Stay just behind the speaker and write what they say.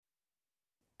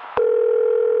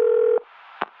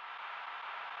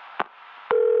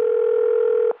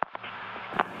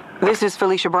This is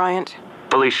Felicia Bryant.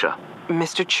 Felicia.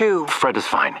 Mr. Chu. Fred is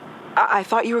fine. I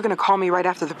thought you were going to call me right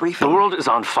after the briefing. The world is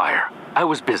on fire. I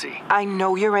was busy. I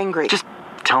know you're angry. Just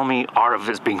tell me Arav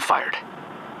is being fired.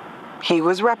 He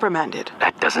was reprimanded.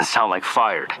 That doesn't sound like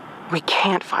fired. We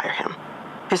can't fire him.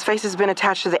 His face has been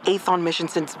attached to the Aethon mission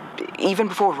since even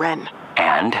before Ren.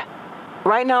 And?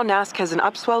 Right now, NASC has an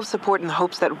upswell of support in the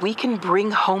hopes that we can bring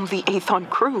home the Aethon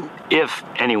crew. If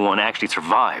anyone actually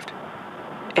survived.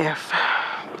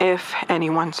 If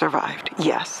anyone survived,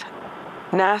 yes.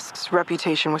 NASC's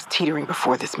reputation was teetering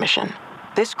before this mission.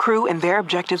 This crew and their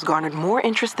objectives garnered more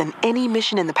interest than any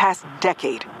mission in the past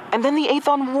decade. And then the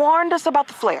Aethon warned us about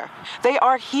the flare. They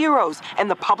are heroes, and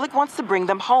the public wants to bring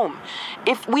them home.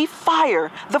 If we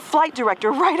fire the flight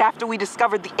director right after we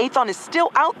discovered the Aethon is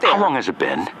still out there... How long has it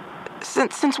been?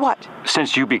 Since what?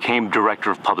 Since you became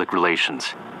Director of Public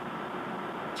Relations.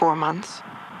 4 months.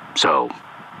 So,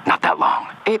 not that long.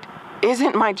 It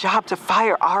isn't my job to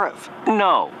fire Arav.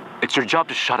 No, it's your job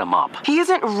to shut him up. He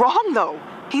isn't wrong, though.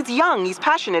 He's young, he's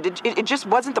passionate. It just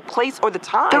wasn't the place or the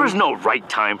time. There is no right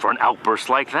time for an outburst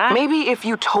like that. Maybe if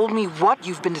you told me what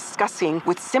you've been discussing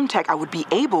with Simtech, I would be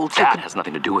able to... That has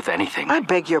nothing to do with anything. I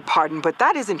beg your pardon, but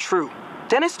that isn't true.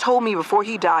 Dennis told me before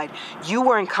he died, you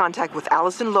were in contact with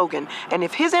Allison Logan, and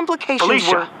if his implications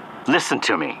Felicia, listen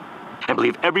to me, and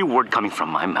believe every word coming from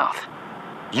my mouth.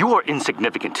 You are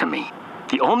insignificant to me.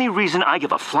 The only reason I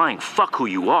give a flying fuck who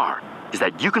you are is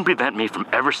that you can prevent me from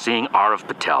ever seeing Arav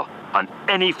Patel on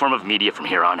any form of media from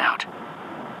here on out.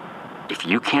 If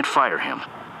you can't fire him,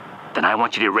 then I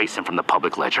want you to erase him from the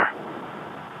public ledger.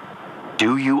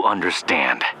 Do you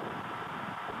understand?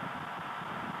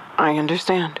 I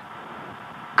understand.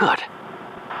 Good.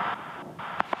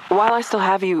 While I still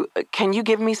have you, can you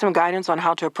give me some guidance on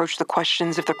how to approach the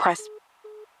questions if the press...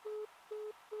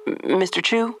 Mr.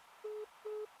 Chu?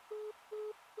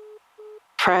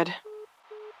 Fred?